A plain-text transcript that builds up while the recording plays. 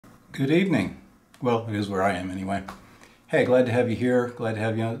Good evening. Well, it is where I am anyway. Hey, glad to have you here. Glad to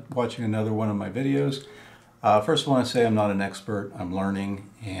have you watching another one of my videos. First, I want to say I'm not an expert. I'm learning,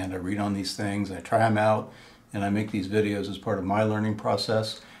 and I read on these things. I try them out, and I make these videos as part of my learning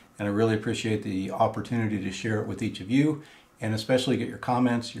process. And I really appreciate the opportunity to share it with each of you, and especially get your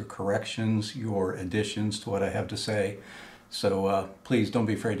comments, your corrections, your additions to what I have to say. So please don't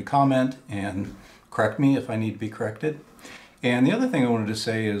be afraid to comment and correct me if I need to be corrected. And the other thing I wanted to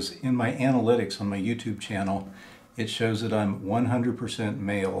say is in my analytics on my YouTube channel, it shows that I'm 100%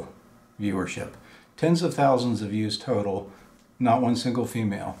 male viewership. Tens of thousands of views total, not one single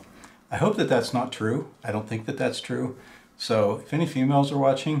female. I hope that that's not true. I don't think that that's true. So if any females are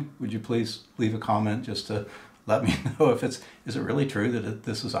watching, would you please leave a comment just to let me know if is it really true that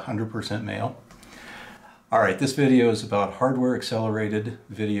this is 100% male? All right, this video is about hardware accelerated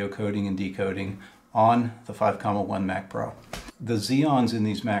video coding and decoding on the 5.1 Mac Pro. The Xeons in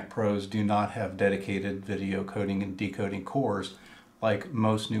these Mac Pros do not have dedicated video coding and decoding cores like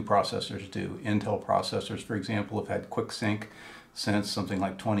most new processors do. Intel processors, for example, have had QuickSync since something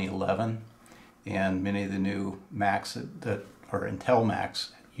like 2011, and many of the new Macs that are Intel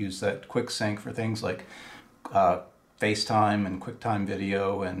Macs use that QuickSync for things like FaceTime and QuickTime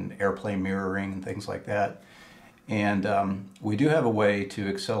video and AirPlay mirroring and things like that. And we do have a way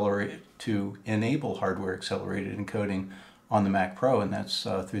to enable hardware accelerated encoding on the Mac Pro, and that's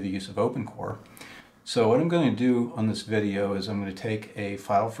through the use of OpenCore. So what I'm going to do on this video is I'm going to take a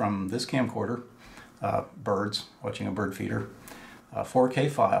file from this camcorder, birds, watching a bird feeder, a 4K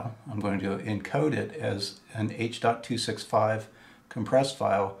file. I'm going to encode it as an H.265 compressed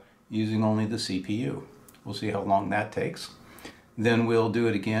file using only the CPU. We'll see how long that takes. Then we'll do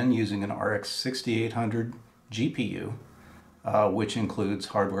it again using an RX6800 GPU, which includes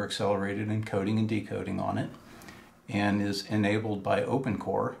hardware accelerated encoding and decoding on it, and is enabled by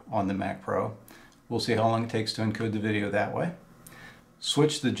OpenCore on the Mac Pro. We'll see how long it takes to encode the video that way.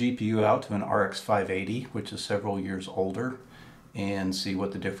 Switch the GPU out to an RX580, which is several years older, and see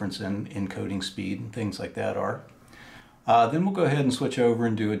what the difference in encoding speed and things like that are. Then we'll go ahead and switch over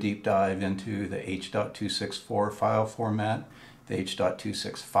and do a deep dive into the H.264 file format, the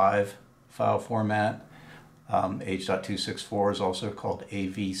H.265 file format. H.264 is also called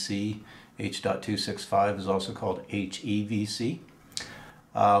AVC. H.265 is also called HEVC.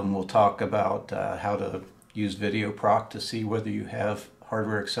 We'll talk about how to use VideoProc to see whether you have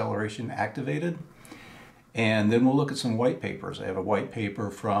hardware acceleration activated. And then we'll look at some white papers. I have a white paper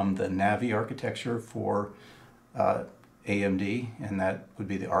from the Navi architecture for AMD, and that would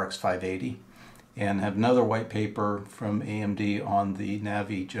be the RX580. And I have another white paper from AMD on the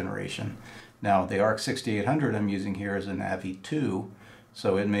Navi generation. Now, the RX6800 I'm using here is a Navi 2,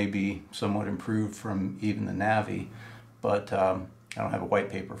 so it may be somewhat improved from even the Navi, but I don't have a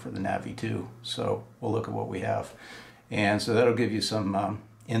white paper for the Navi 2, so we'll look at what we have. And so that'll give you some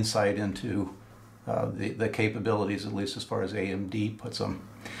insight into the capabilities, at least as far as AMD puts them.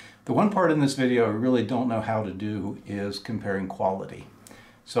 The one part in this video I really don't know how to do is comparing quality.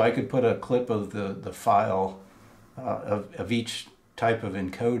 So I could put a clip of the file of each type of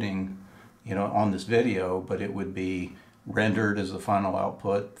encoding, on this video, but it would be rendered as the final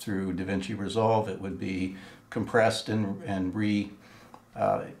output through DaVinci Resolve. It would be compressed and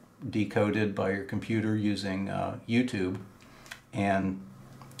decoded by your computer using YouTube, and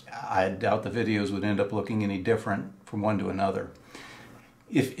I doubt the videos would end up looking any different from one to another.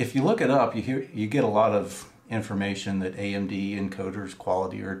 If you look it up, you get a lot of information that AMD encoders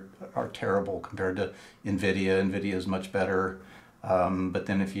quality are terrible compared to NVIDIA. NVIDIA is much better. But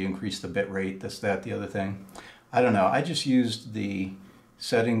then if you increase the bit rate, this, that, the other thing. I don't know. I just used the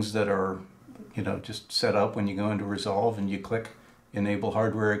settings that are, just set up when you go into Resolve and you click Enable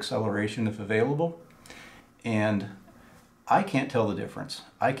Hardware Acceleration if available. And I can't tell the difference.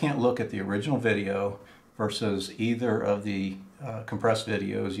 I can't look at the original video versus either of the compressed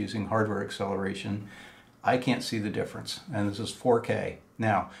videos using hardware acceleration. I can't see the difference. And this is 4K.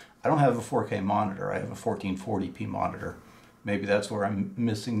 Now, I don't have a 4K monitor. I have a 1440p monitor. Maybe that's where I'm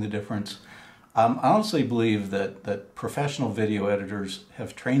missing the difference. I honestly believe that professional video editors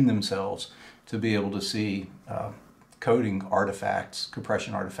have trained themselves to be able to see coding artifacts,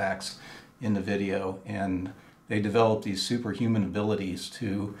 compression artifacts in the video, and they develop these superhuman abilities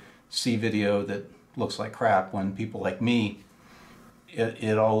to see video that looks like crap when people like me,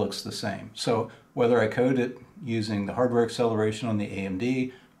 it all looks the same. So whether I code it using the hardware acceleration on the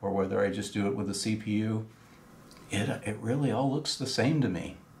AMD or whether I just do it with the CPU, it really all looks the same to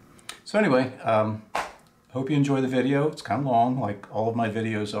me. So anyway, hope you enjoy the video. It's kind of long, like all of my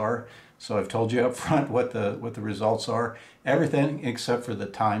videos are. So I've told you up front what the results are. Everything except for the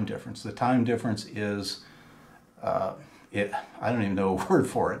time difference. The time difference is, I don't even know a word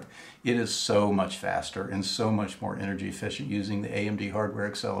for it. It is so much faster and so much more energy efficient using the AMD Hardware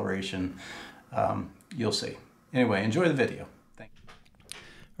Acceleration. You'll see. Anyway, enjoy the video. Thank you.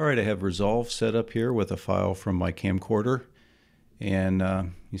 All right, I have Resolve set up here with a file from my camcorder. And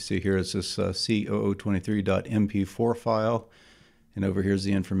you see here it's this C0023.mp4 file. And over here's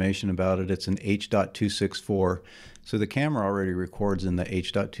the information about it. It's an H.264. So the camera already records in the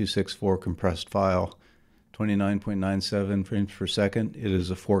H.264 compressed file, 29.97 frames per second. It is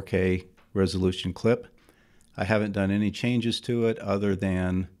a 4K resolution clip. I haven't done any changes to it other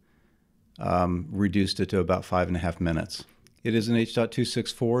than reduced it to about 5.5 minutes. It is an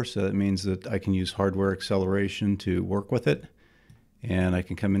H.264, so that means that I can use hardware acceleration to work with it. And I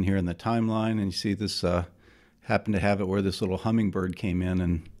can come in here in the timeline, and you see this happened to have it where this little hummingbird came in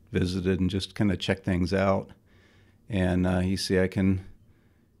and visited and just kind of checked things out. And you see I can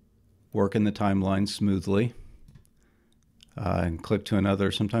work in the timeline smoothly and click to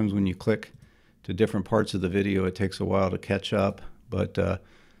another. Sometimes when you click to different parts of the video, it takes a while to catch up, but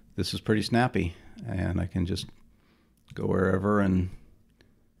this is pretty snappy, and I can just go wherever and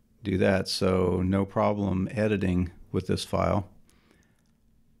do that. So no problem editing with this file.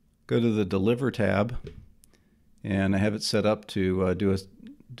 Go to the Deliver tab, and I have it set up to do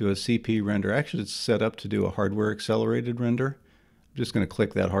a CP render. Actually, it's set up to do a hardware accelerated render. I'm just going to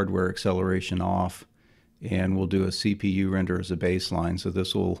click that hardware acceleration off, and we'll do a CPU render as a baseline. So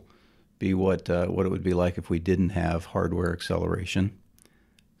this will be what it would be like if we didn't have hardware acceleration.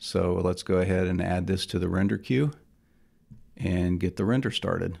 So let's go ahead and add this to the render queue and get the render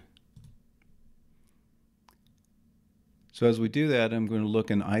started. So as we do that, I'm going to look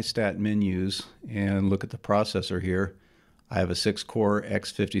in iStat menus and look at the processor here. I have a 6-core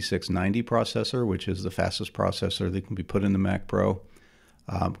X5690 processor, which is the fastest processor that can be put in the Mac Pro.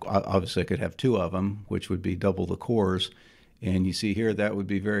 Obviously, I could have 2 of them, which would be double the cores. And you see here that would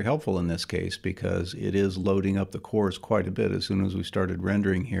be very helpful in this case because it is loading up the cores quite a bit. As soon as we started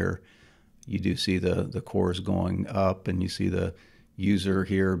rendering here, you do see the cores going up, and you see the user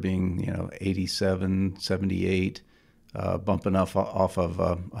here being 87, 78. Bumping off of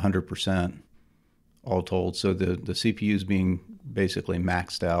 100% all told. So the CPU is being basically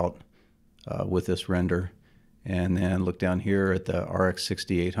maxed out with this render. And then look down here at the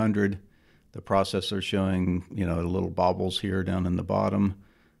RX6800. The processor showing little bobbles here down in the bottom.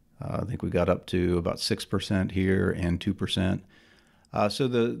 I think we got up to about 6% here and 2%. So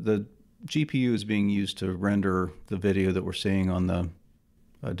the GPU is being used to render the video that we're seeing on the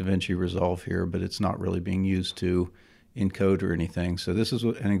DaVinci Resolve here, but it's not really being used to encode or anything. So this is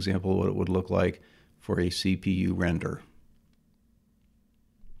an example of what it would look like for a CPU render.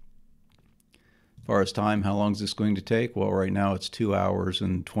 As far as time, how long is this going to take? Well, right now it's 2 hours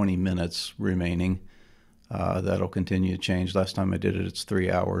and 20 minutes remaining. That'll continue to change. Last time I did it, it's 3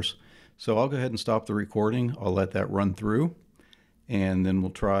 hours. So I'll go ahead and stop the recording. I'll let that run through, and then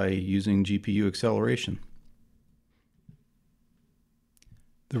we'll try using GPU acceleration.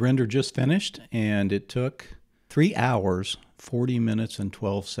 The render just finished, and it took 3 hours, 40 minutes, and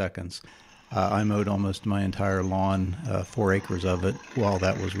 12 seconds. I mowed almost my entire lawn, 4 acres of it, while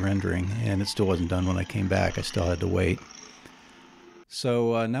that was rendering, and it still wasn't done when I came back. I still had to wait.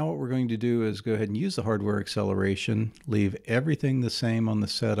 So now what we're going to do is go ahead and use the hardware acceleration, leave everything the same on the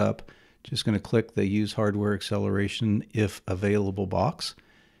setup. Just going to click the Use Hardware Acceleration If Available box,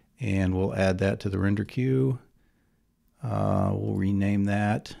 and we'll add that to the render queue. We'll rename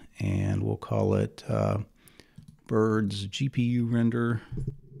that, and we'll call it Bird's GPU render.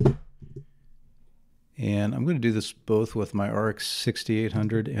 And I'm going to do this both with my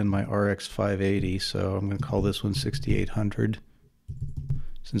RX6800 and my RX580. So I'm going to call this one 6800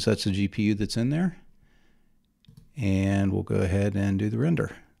 since that's the GPU that's in there. And we'll go ahead and do the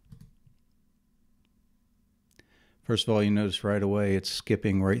render. First of all, you notice right away it's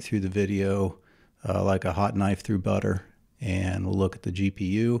skipping right through the video like a hot knife through butter. And we'll look at the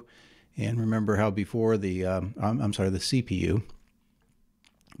GPU. And remember how before the CPU,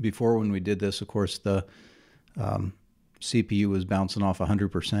 before when we did this, of course, the CPU was bouncing off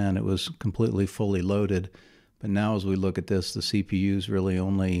 100%. It was completely fully loaded. But now as we look at this, the CPU is really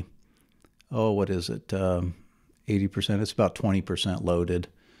only, 80%? It's about 20% loaded.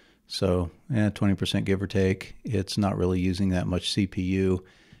 So 20% give or take. It's not really using that much CPU.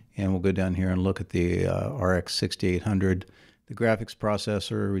 And we'll go down here and look at the RX6800. The graphics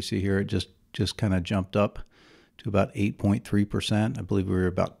processor, we see here, it just kind of jumped up to about 8.3%. I believe we were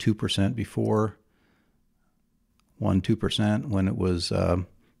about 2% before, 2% when it was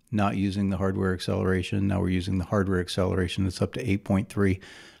not using the hardware acceleration. Now we're using the hardware acceleration. It's up to 8.3.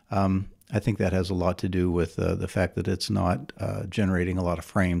 I think that has a lot to do with the fact that it's not generating a lot of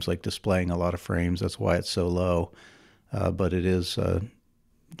frames, like displaying a lot of frames. That's why it's so low. But it is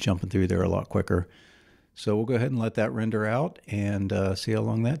jumping through there a lot quicker. So we'll go ahead and let that render out and see how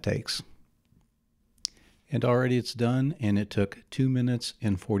long that takes. And already it's done, and it took 2 minutes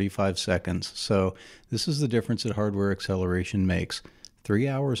and 45 seconds. So this is the difference that hardware acceleration makes. 3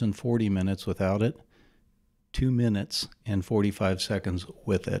 hours and 40 minutes without it, 2 minutes and 45 seconds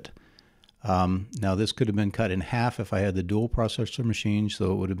with it. Now this could have been cut in half if I had the dual processor machine,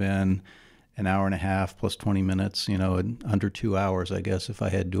 so it would have been an hour and a half plus 20 minutes, you know, under 2 hours, I guess, if I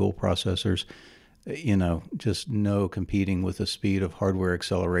had dual processors. You know, just no competing with the speed of hardware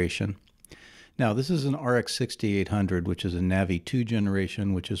acceleration. Now, this is an RX6800, which is a Navi 2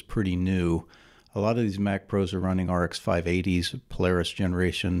 generation, which is pretty new. A lot of these Mac Pros are running RX580s, Polaris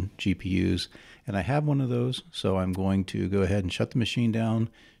generation GPUs, and I have one of those, so I'm going to go ahead and shut the machine down,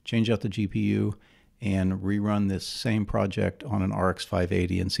 change out the GPU, and rerun this same project on an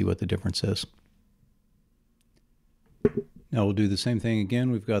RX580 and see what the difference is. Now we'll do the same thing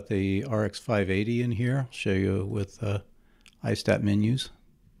again. We've got the RX580 in here. I'll show you with iStat menus.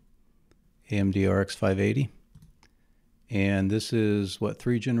 AMD RX580. And this is, what,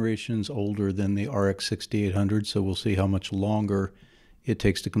 3 generations older than the RX6800, so we'll see how much longer it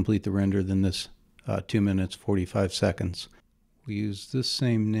takes to complete the render than this 2 minutes 45 seconds. We use this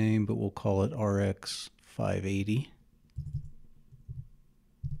same name, but we'll call it RX580.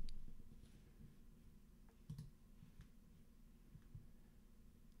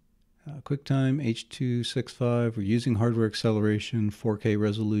 QuickTime H.265. We're using hardware acceleration, 4K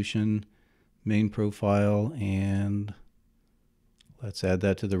resolution, main profile, and let's add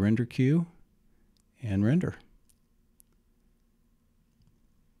that to the render queue and render.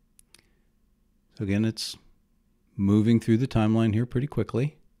 So again, it's moving through the timeline here pretty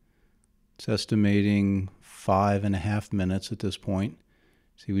quickly. It's estimating 5.5 minutes at this point.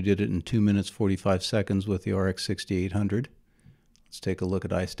 See, we did it in 2 minutes 45 seconds with the RX6800. Let's take a look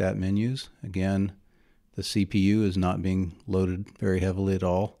at iStat menus. Again, the CPU is not being loaded very heavily at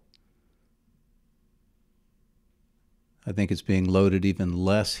all. I think it's being loaded even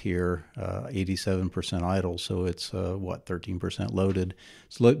less here, 87% idle, so it's, what, 13% loaded.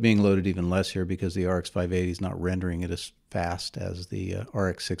 It's being loaded even less here because the RX580 is not rendering it as fast as the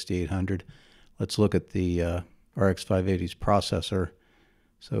RX6800. Let's look at the RX580's processor.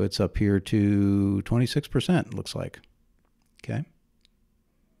 So it's up here to 26%, looks like. Okay.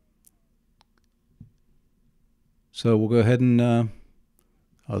 So we'll go ahead and, oh,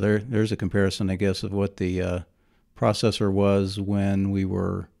 there's a comparison, I guess, of what the processor was when we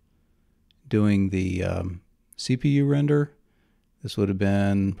were doing the CPU render. This would have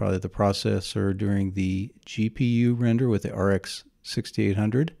been probably the processor during the GPU render with the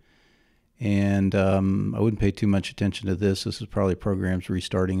RX6800. And I wouldn't pay too much attention to this. This is probably programs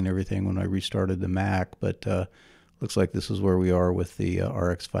restarting and everything when I restarted the Mac, but looks like this is where we are with the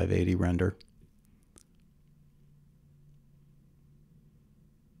RX580 render.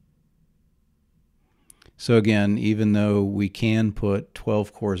 So again, even though we can put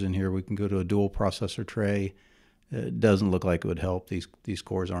 12 cores in here, we can go to a dual processor tray. It doesn't look like it would help. These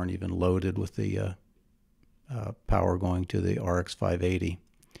cores aren't even loaded with the power going to the RX580.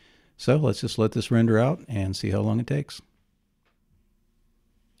 So let's just let this render out and see how long it takes.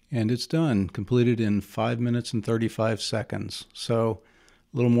 And it's done, completed in 5 minutes and 35 seconds. So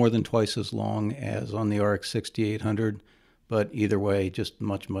a little more than twice as long as on the RX6800. But either way, just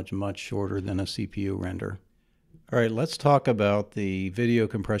much, much, much shorter than a CPU render. All right, let's talk about the video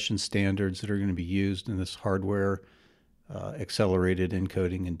compression standards that are going to be used in this hardware accelerated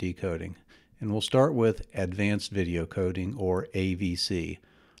encoding and decoding. And we'll start with advanced video coding, or AVC,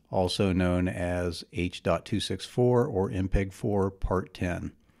 also known as H.264 or MPEG-4 Part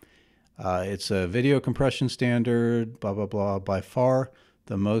 10. It's a video compression standard, blah, blah, blah, by far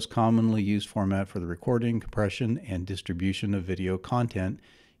the most commonly used format for the recording, compression, and distribution of video content,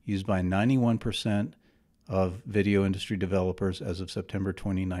 used by 91% of video industry developers as of September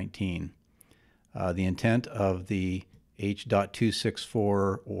 2019. The intent of the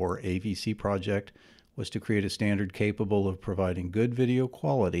H.264 or AVC project was to create a standard capable of providing good video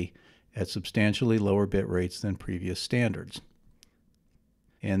quality at substantially lower bit rates than previous standards.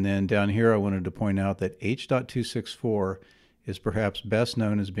 And then down here I wanted to point out that H.264 is perhaps best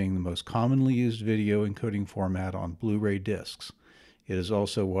known as being the most commonly used video encoding format on Blu-ray discs. It is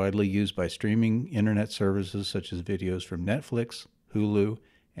also widely used by streaming internet services such as videos from Netflix, Hulu,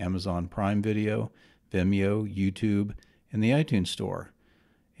 Amazon Prime Video, Vimeo, YouTube, and the iTunes Store.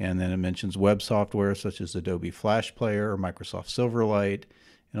 And then it mentions web software such as Adobe Flash Player, Microsoft Silverlight,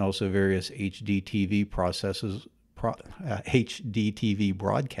 and also various HDTV HDTV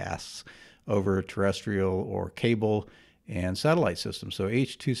broadcasts over terrestrial or cable and satellite systems. So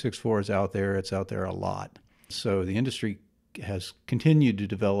H.264 is out there. It's out there a lot. So the industry has continued to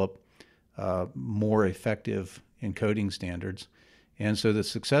develop more effective encoding standards. And so the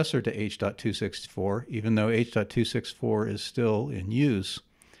successor to H.264, even though H.264 is still in use,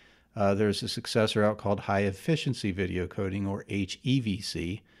 there's a successor out called High Efficiency Video Coding, or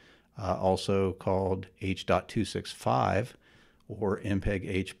HEVC, also called H.265 or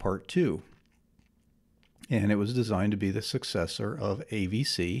MPEG-H Part 2. And it was designed to be the successor of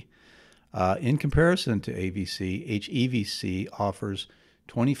AVC. In comparison to AVC, HEVC offers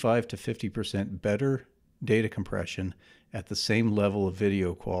 25 to 50% better data compression at the same level of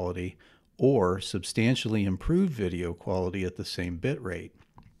video quality, or substantially improved video quality at the same bit rate.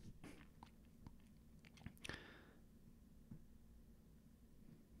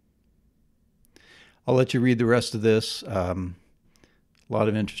 I'll let you read the rest of this. A lot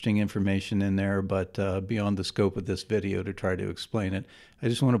of interesting information in there, but beyond the scope of this video to try to explain it, I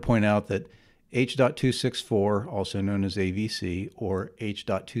just want to point out that H.264, also known as AVC, or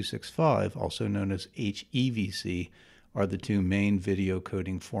H.265, also known as HEVC, are the two main video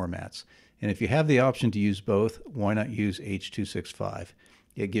coding formats. And if you have the option to use both, why not use H.265?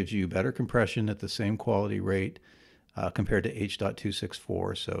 It gives you better compression at the same quality rate compared to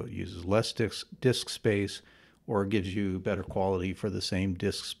H.264, so it uses less disk space, or gives you better quality for the same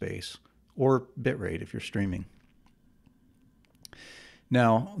disk space or bitrate if you're streaming.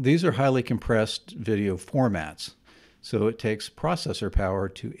 Now, these are highly compressed video formats, so it takes processor power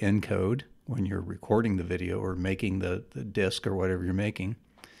to encode when you're recording the video or making the disk or whatever you're making,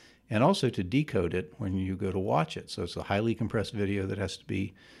 and also to decode it when you go to watch it. So it's a highly compressed video that has to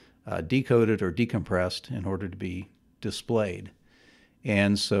be decoded or decompressed in order to be displayed.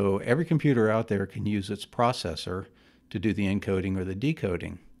 And so every computer out there can use its processor to do the encoding or the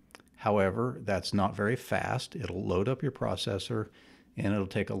decoding. However, that's not very fast. It'll load up your processor and it'll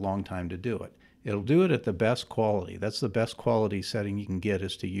take a long time to do it. It'll do it at the best quality. That's the best quality setting you can get,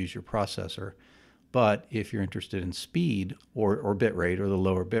 is to use your processor. But if you're interested in speed or bit rate, or the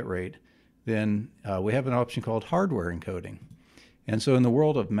lower bit rate, then we have an option called hardware encoding. And so in the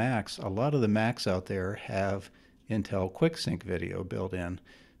world of Macs, a lot of the Macs out there have Intel QuickSync video built in.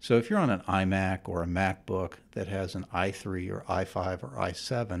 So if you're on an iMac or a MacBook that has an i3 or i5 or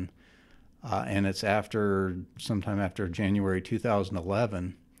i7, and it's sometime after January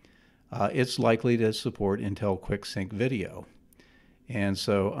 2011, it's likely to support Intel QuickSync video. And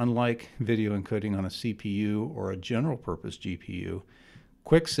so unlike video encoding on a CPU or a general purpose GPU,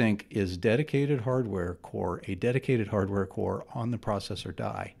 QuickSync is a dedicated hardware core on the processor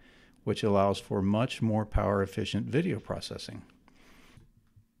die, which allows for much more power efficient video processing.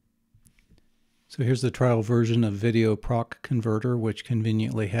 So here's the trial version of VideoProc Converter, which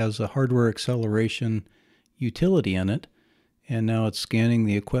conveniently has a hardware acceleration utility in it. And now it's scanning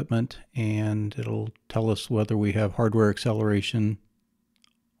the equipment and it'll tell us whether we have hardware acceleration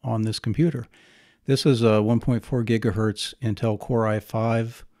on this computer. This is a 1.4 gigahertz Intel Core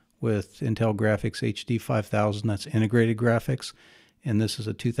i5 with Intel Graphics HD 5000, that's integrated graphics. And this is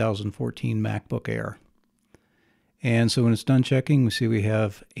a 2014 MacBook Air. And so when it's done checking, we see we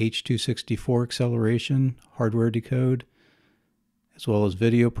have H.264 acceleration, hardware decode, as well as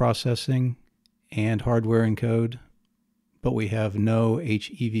video processing and hardware encode, but we have no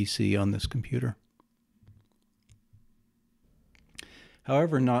HEVC on this computer.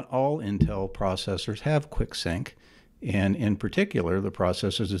 However, not all Intel processors have QuickSync, and in particular, the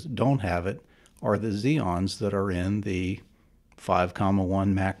processors that don't have it are the Xeons that are in the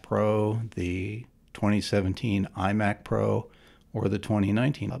 5.1 Mac Pro, the 2017 iMac Pro, or the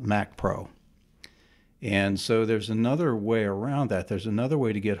 2019 Mac Pro. And so there's another way around that. There's another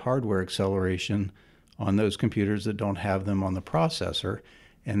way to get hardware acceleration on those computers that don't have them on the processor,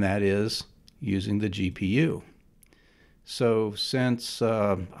 and that is using the GPU. So since,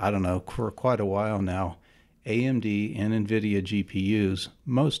 I don't know, for quite a while now, AMD and NVIDIA GPUs,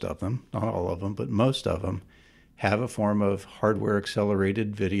 most of them, not all of them, but most of them, have a form of hardware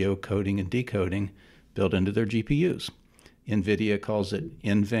accelerated video coding and decoding built into their GPUs. NVIDIA calls it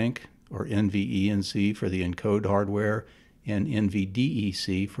NVENC, or NVENC for the encode hardware, and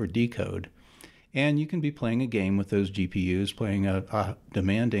NVDEC for decode. And you can be playing a game with those GPUs, playing a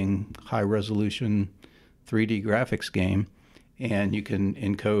demanding high-resolution 3D graphics game, and you can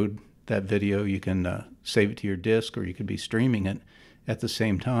encode that video, you can save it to your disk, or you could be streaming it at the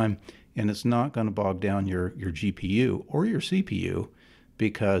same time, and it's not going to bog down your GPU or your CPU,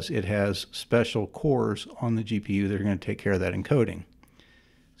 because it has special cores on the GPU that are going to take care of that encoding.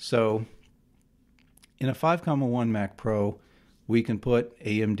 So in a 5.1 Mac Pro, we can put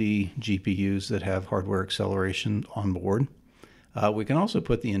AMD GPUs that have hardware acceleration on board. We can also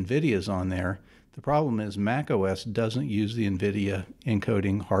put the NVIDIAs on there. The problem is macOS doesn't use the NVIDIA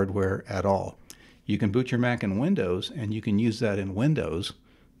encoding hardware at all. You can boot your Mac in Windows, and you can use that in Windows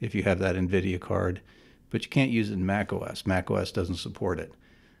if you have that NVIDIA card, but you can't use it in macOS. macOS doesn't support it.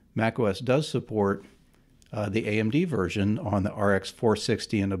 macOS does support the AMD version on the RX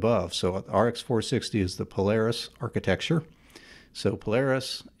 460 and above. So RX 460 is the Polaris architecture. So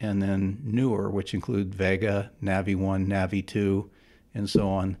Polaris and then newer, which include Vega, Navi 1, Navi 2, and so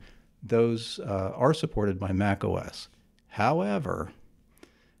on, those are supported by macOS. However,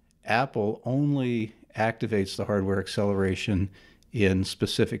 Apple only activates the hardware acceleration in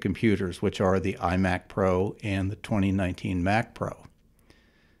specific computers, which are the iMac Pro and the 2019 Mac Pro.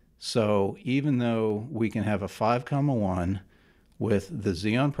 So even though we can have a 5.1 with the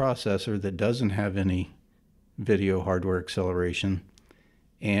Xeon processor that doesn't have any video hardware acceleration,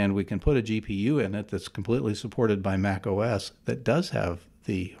 and we can put a GPU in it that's completely supported by macOS that does have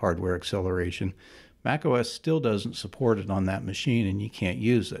the hardware acceleration, macOS still doesn't support it on that machine, and you can't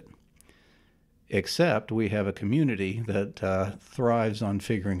use it. Except we have a community that thrives on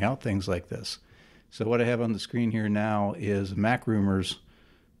figuring out things like this. So what I have on the screen here now is a Mac Rumors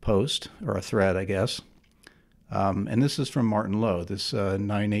post, or a thread, I guess. And this is from Martin Lowe. This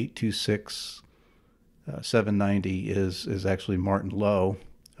 9826790 is actually Martin Lowe,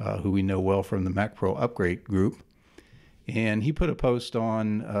 who we know well from the Mac Pro Upgrade group. And he put a post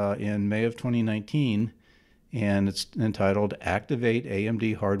on in May of 2019, and it's entitled Activate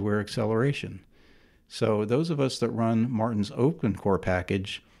AMD Hardware Acceleration. So those of us that run Martin's OpenCore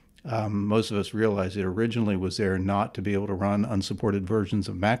package, most of us realize it originally was there not to be able to run unsupported versions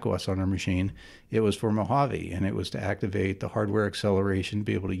of macOS on our machine. It was for Mojave, and it was to activate the hardware acceleration,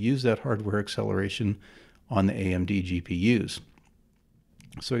 be able to use that hardware acceleration on the AMD GPUs.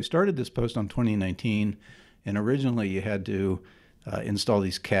 So he started this post on 2019, and originally you had to install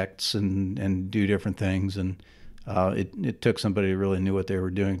these KECTs and do different things, and it took somebody who really knew what they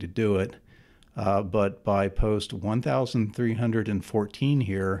were doing to do it. But by post 1314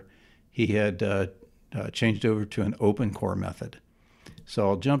 here, he had changed over to an OpenCore method. So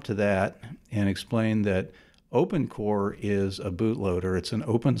I'll jump to that and explain that OpenCore is a bootloader. It's an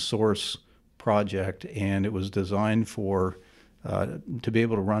open source project, and it was designed for to be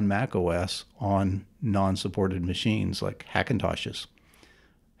able to run macOS on non-supported machines like Hackintoshes.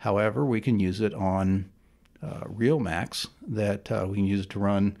 However, we can use it on real Macs that we can use it to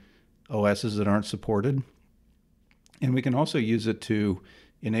run OSs that aren't supported. And we can also use it to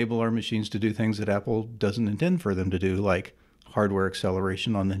enable our machines to do things that Apple doesn't intend for them to do, like hardware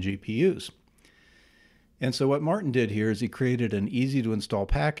acceleration on the GPUs. And so what Martin did here is he created an easy to install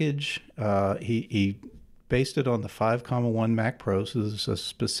package. He based it on the 5.1 Mac Pro. So this is a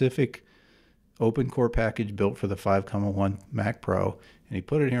specific OpenCore package built for the 5.1 Mac Pro. And he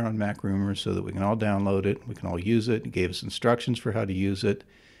put it here on Mac Rumors so that we can all download it. We can all use it. He gave us instructions for how to use it.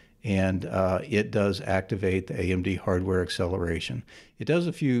 And it does activate the AMD hardware acceleration. It does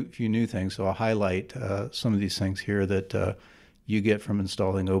a few new things, so I'll highlight some of these things here that you get from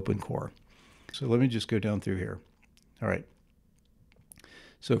installing OpenCore. So let me just go down through here. All right.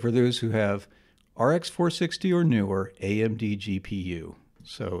 So for those who have RX 460 or newer AMD GPU,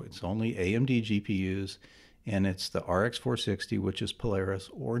 so it's only AMD GPUs, and it's the RX 460, which is Polaris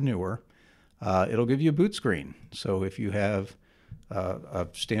or newer. It'll give you a boot screen. So if you have a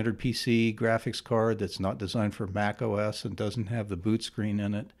standard PC graphics card that's not designed for Mac OS and doesn't have the boot screen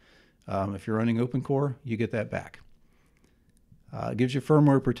in it, if you're running OpenCore, you get that back. It gives you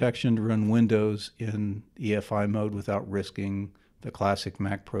firmware protection to run Windows in EFI mode without risking the classic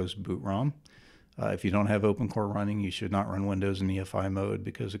Mac Pro's boot ROM. If you don't have OpenCore running, you should not run Windows in EFI mode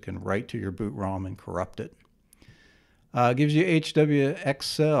because it can write to your boot ROM and corrupt it. It gives you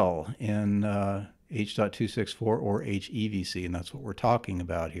HWA in H.264 or HEVC, and that's what we're talking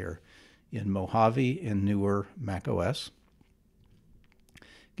about here in Mojave and newer Mac OS.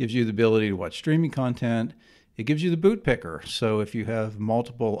 Gives you the ability to watch streaming content. It gives you the boot picker. So if you have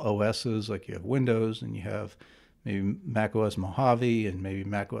multiple OSs, like you have Windows and you have maybe Mac OS Mojave and maybe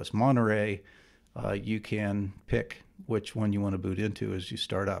Mac OS Monterey, you can pick which one you want to boot into as you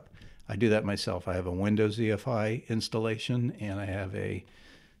start up. I do that myself. I have a Windows EFI installation, and I have a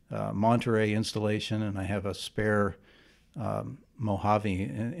Monterey installation, and I have a spare Mojave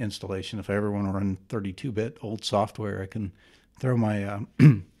installation. If I ever want to run 32-bit old software, I can throw my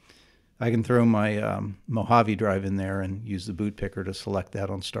I can throw my Mojave drive in there and use the boot picker to select that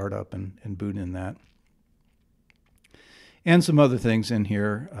on startup and boot in that. And some other things in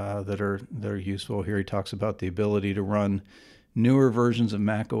here that are useful. Here he talks about the ability to run newer versions of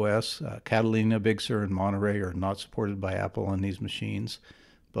Mac OS. Catalina, Big Sur, and Monterey are not supported by Apple on these machines,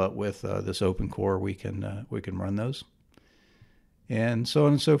 but with this OpenCore we can run those, and so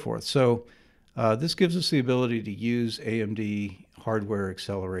on and so forth. So this gives us the ability to use AMD Hardware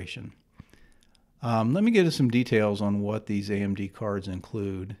Acceleration. Let me get into some details on what these AMD cards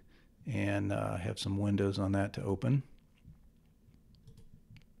include, and have some windows on that to open.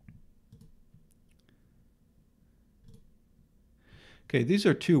 Okay, these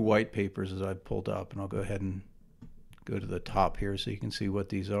are two white papers as I've pulled up, and I'll go ahead and go to the top here so you can see what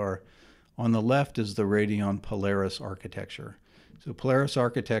these are. On the left is the Radeon Polaris architecture. So Polaris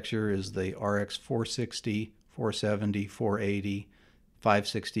architecture is the RX 460, 470, 480,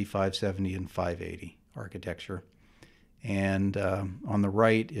 560, 570, and 580 architecture. And on the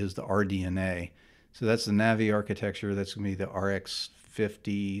right is the RDNA. So that's the Navi architecture. That's going to be the RX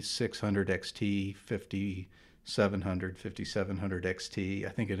 5600 XT, 5700, 5700 XT. I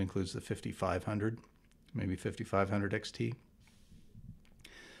think it includes the 5500, maybe 5500 XT.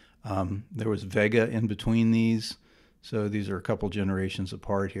 There was Vega in between these. So these are a couple generations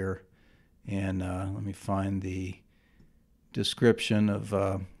apart here. And let me find the description of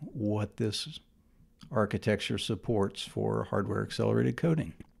what this architecture supports for hardware accelerated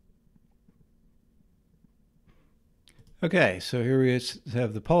coding. Okay, so here we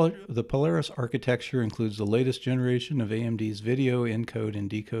have the Polaris architecture includes the latest generation of AMD's video encode and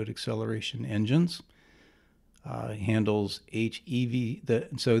decode acceleration engines. Handles HEV,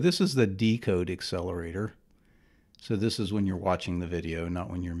 so this is the decode accelerator. So this is when you're watching the video, not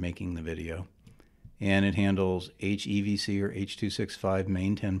when you're making the video. And it handles HEVC or H.265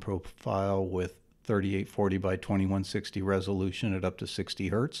 main 10 profile with 3840 by 2160 resolution at up to 60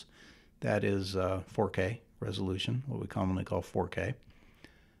 Hertz. That is 4K resolution, what we commonly call 4K.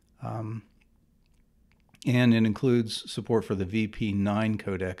 And it includes support for the VP9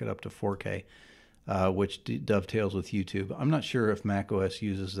 codec at up to 4K, which dovetails with YouTube. I'm not sure if macOS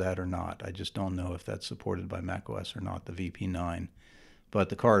uses that or not. I just don't know if that's supported by macOS or not, the VP9. But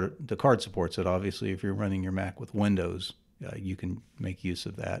the card supports it. Obviously, if you're running your Mac with Windows, you can make use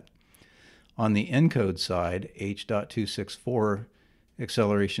of that. On the encode side, H.264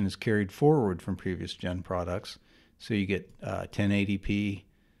 acceleration is carried forward from previous gen products. So you get 1080p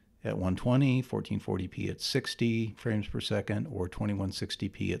at 120, 1440p at 60 frames per second, or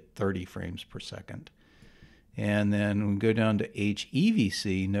 2160p at 30 frames per second. And then when we go down to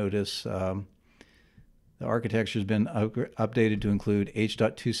HEVC, notice the architecture has been updated to include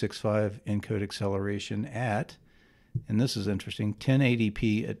H.265 encode acceleration at, and this is interesting,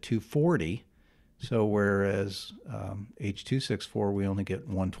 1080p at 240. So whereas H.264 we only get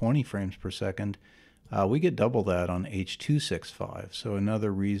 120 frames per second, we get double that on H.265. So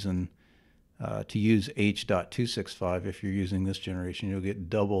another reason to use H.265 if you're using this generation, you'll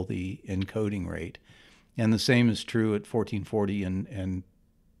get double the encoding rate. And the same is true at 1440 and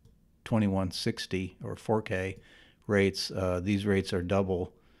 2160 or 4K rates. These rates are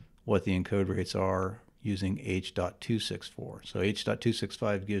double what the encode rates are using H.264. So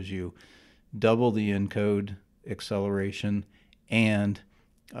H.265 gives you double the encode acceleration and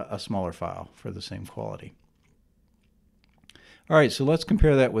a smaller file for the same quality. All right, so let's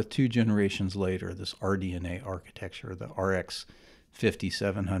compare that with two generations later, this RDNA architecture, the RX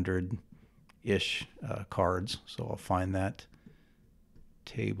 5700-ish cards. So I'll find that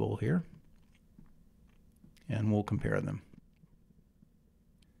table here, and we'll compare them.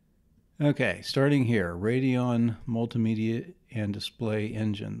 Okay, starting here, Radeon multimedia and display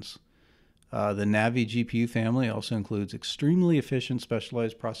engines. The Navi GPU family also includes extremely efficient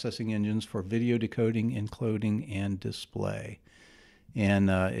specialized processing engines for video decoding, encoding, and display. And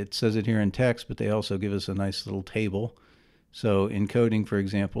it says it here in text, but they also give us a nice little table. So encoding, for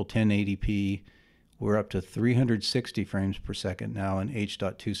example, 1080p, we're up to 360 frames per second now in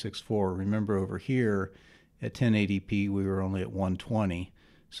H.264. Remember over here at 1080p, we were only at 120.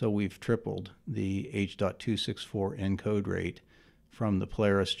 So we've tripled the H.264 encode rate from the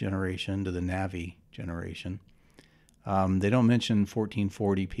Polaris generation to the Navi generation. They don't mention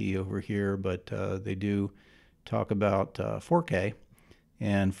 1440p over here, but they do talk about 4K.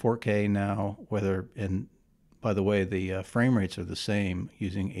 And 4K now, and by the way, the frame rates are the same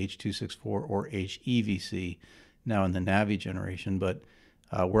using H.264 or HEVC now in the Navi generation, but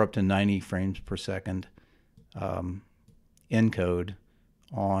we're up to 90 frames per second encode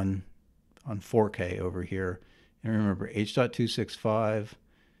on 4K over here. And remember, H.265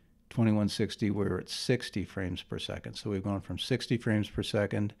 2160, we're at 60 frames per second. So we've gone from 60 frames per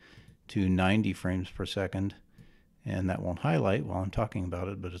second to 90 frames per second. And that won't highlight while I'm talking about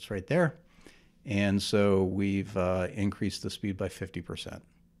it, but it's right there. And so we've increased the speed by 50%,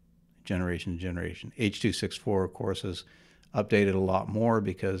 generation to generation. H.264, of course, has updated a lot more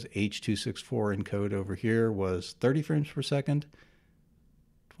because H.264 encode over here was 30 frames per second,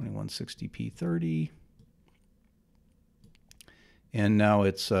 2160p 30. And now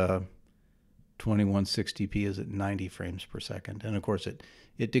it's 2160p is at 90 frames per second. And of course, it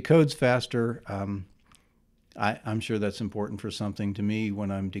decodes faster. I'm sure that's important for something. To me,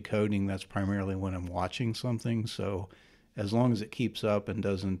 when I'm decoding, that's primarily when I'm watching something. So as long as it keeps up and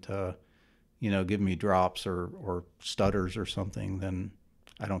doesn't, give me drops or stutters or something, then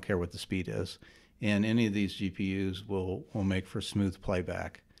I don't care what the speed is. And any of these GPUs will make for smooth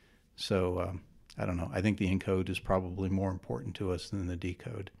playback. So I don't know. I think the encode is probably more important to us than the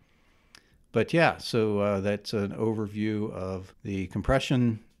decode. But yeah, so that's an overview of the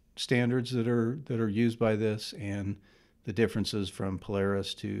compression standards that are used by this and the differences from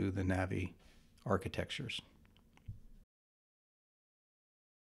Polaris to the Navi architectures.